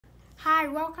Hi,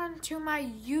 welcome to my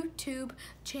YouTube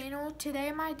channel.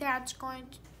 Today my dad's going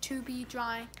to be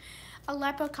drawing a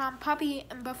leprechaun puppy,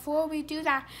 and before we do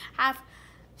that, I have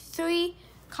 3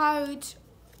 cards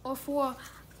or 4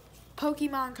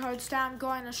 Pokemon cards that I'm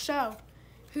going to show.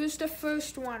 Who's the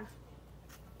first one?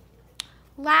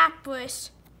 Lapras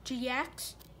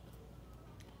GX,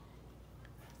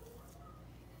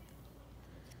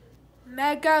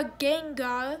 Mega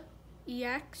Gengar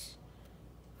EX,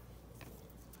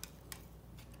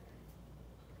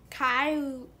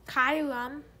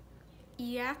 Kyurem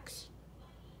EX,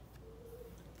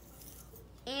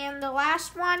 and the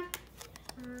last one,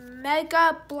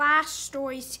 Mega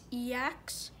Blastoise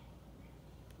EX.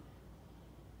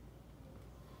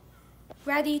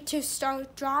 Ready to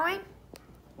start drawing?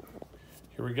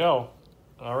 Here we go.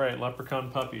 All right,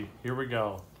 leprechaun puppy. Here we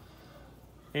go.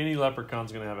 Any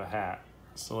leprechaun's gonna have a hat.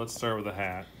 So let's start with a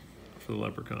hat for the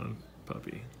leprechaun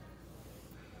puppy.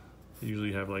 They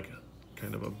usually have like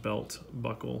kind of a belt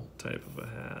buckle type of a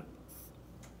hat.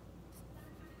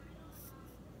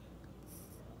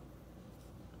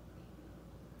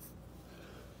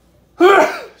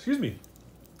 Excuse me.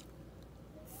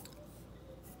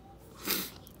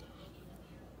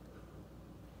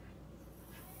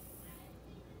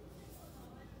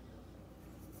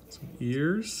 Some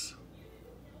ears.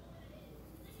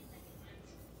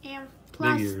 And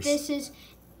plus, ears. this is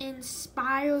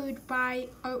inspired by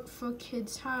Art for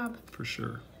Kids Hub. For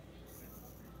sure.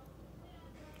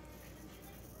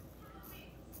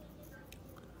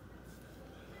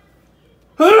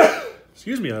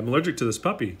 Excuse me, I'm allergic to this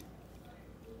puppy.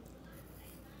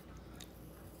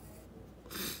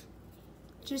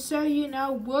 Just so you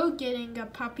know, we're getting a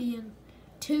puppy in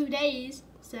 2 days,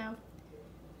 so.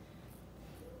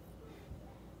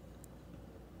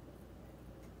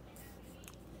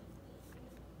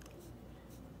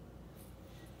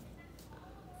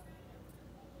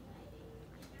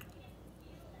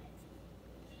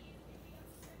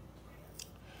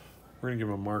 We're gonna give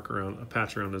him a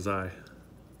patch around his eye.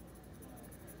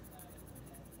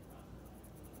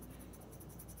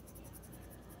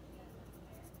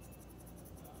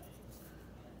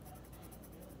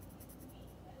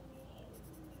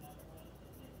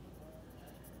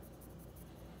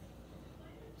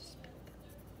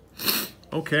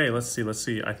 Okay, let's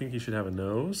see. I think he should have a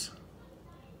nose.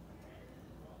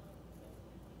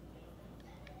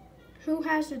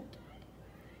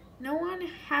 No one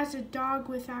has a dog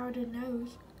without a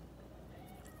nose,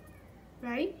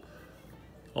 right?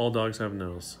 All dogs have a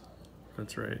nose.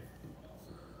 That's right.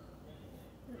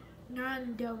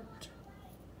 None don't.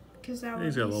 Because that would be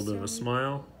He's got a little bit of a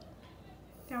smile.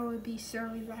 That would be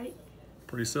silly, right?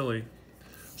 Pretty silly.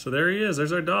 So there he is.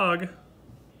 There's our dog.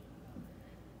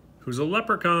 Who's a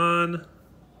leprechaun.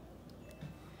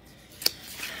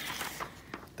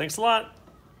 Thanks a lot.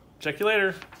 Check you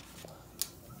later.